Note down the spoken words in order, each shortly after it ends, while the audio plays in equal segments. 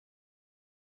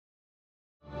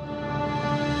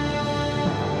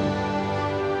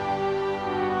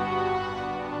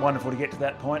wonderful to get to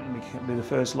that point and be the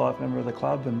first life member of the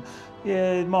club. And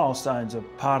yeah, milestones are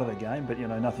part of the game, but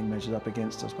nothing measures up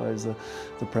against, I suppose, the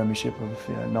premiership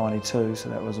of '92. So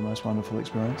that was the most wonderful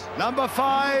experience. Number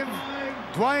 5,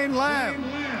 Dwayne Lamb.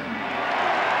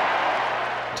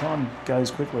 Time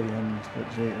goes quickly, and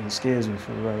it scares me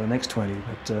for the next 20.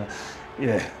 But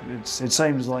yeah, it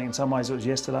seems like in some ways it was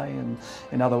yesterday, and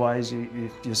in other ways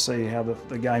you see how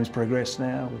the game's progressed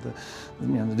now with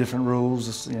the different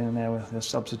rules. Now with the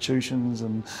substitutions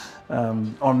and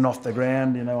on and off the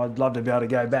ground. I'd love to be able to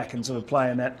go back and sort of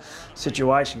play in that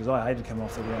situation, because I hated coming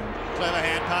off the ground. Clever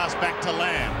hand pass back to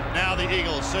Lamb. Now the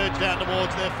Eagles surge down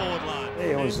towards their forward line.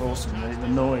 Yeah, it was awesome. The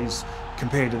noise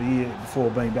compared to the year before,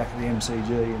 being back at the MCG,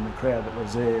 and the crowd that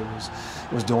was there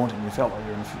was daunting. You felt like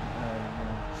you were in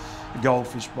a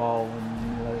goldfish bowl,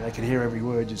 and they could hear every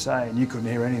word you say, and you couldn't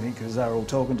hear anything because they were all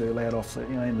talking too loud off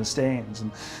in the stands.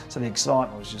 And so the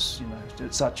excitement was just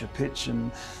at such a pitch,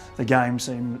 and the game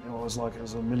seemed it was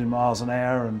a million miles an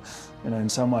hour, and in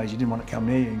some ways you didn't want it to come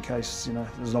near you in case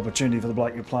there's an opportunity for the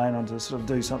bloke you're playing on to sort of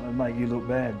do something to make you look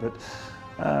bad. But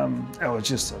it was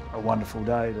just a wonderful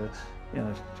day.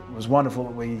 It was wonderful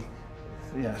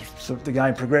that the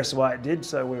game progressed the way it did,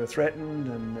 so we were threatened,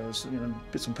 and there was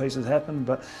bits and pieces happened,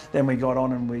 but then we got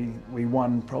on and we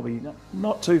won, probably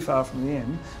not too far from the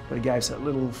end, but it gave us that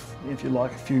little, if you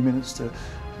like, a few minutes to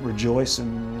rejoice,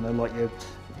 and like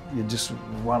you just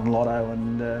won lotto,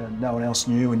 and no one else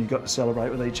knew, and you got to celebrate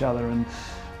with each other. And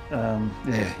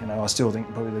I still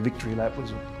think probably the victory lap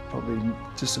was probably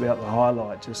just about the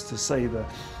highlight, just to see the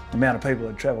amount of people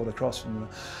that travelled across from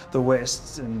the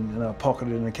west, and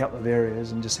pocketed in a couple of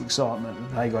areas, and just the excitement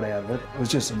that they got out of it. It was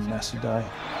just a massive day.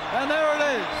 And there it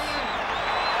is.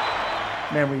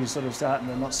 Memories sort of starting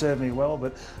to not serve me well,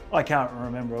 but I can't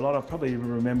remember a lot. I've probably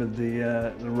remembered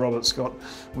the Robert Scott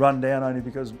run down, only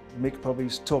because Mick probably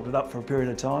talked it up for a period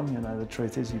of time. The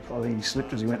truth is, I think he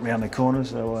slipped as he went round the corner,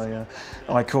 so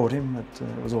I caught him. But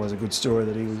it was always a good story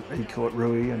that he caught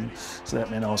Rui, and so that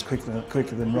meant I was quicker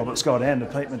than Robert Scott and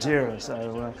Pete Matera.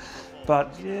 So,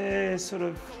 but yeah, sort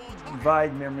of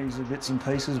vague memories of bits and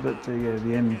pieces, but the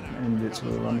end bits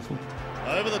were wonderful.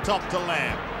 Over the top to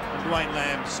Lamb. Dwayne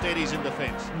Lamb steadies in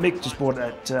defence. Mick just brought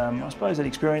that, I suppose, that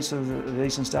experience of the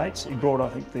Eastern States. He brought, I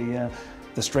think,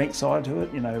 the strength side to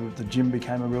it. The gym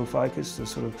became a real focus to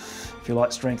sort of, if you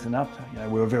like, strengthen up.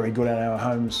 We were very good at our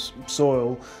home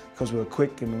soil because we were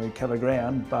quick and we cover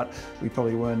ground, but we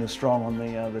probably weren't as strong on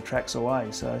the tracks away.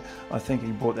 So I think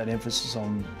he brought that emphasis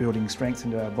on building strength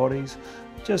into our bodies.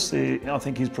 I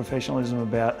think his professionalism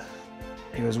about.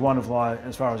 He was wonderful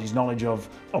as far as his knowledge of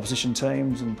opposition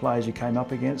teams and players you came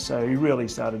up against, so he really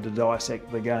started to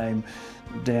dissect the game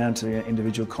down to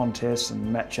individual contests and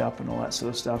match up and all that sort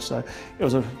of stuff. So it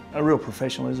was a real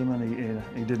professionalism, and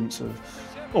he didn't sort of,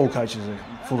 all coaches are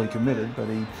fully committed, but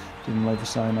he didn't leave the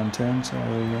stone unturned, so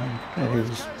he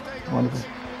was wonderful.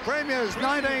 Premiers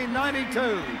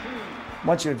 1992.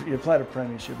 Once you've played a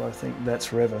premiership, I think that's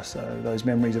forever. So those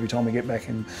memories, every time we get back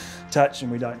in touch,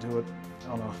 and we don't do it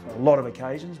on a lot of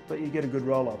occasions, but you get a good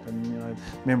roll-up, and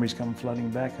memories come flooding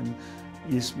back, and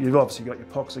you've obviously got your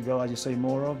pox of guys you see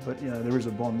more of, but there is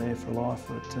a bond there for life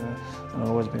that will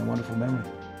always be a wonderful memory.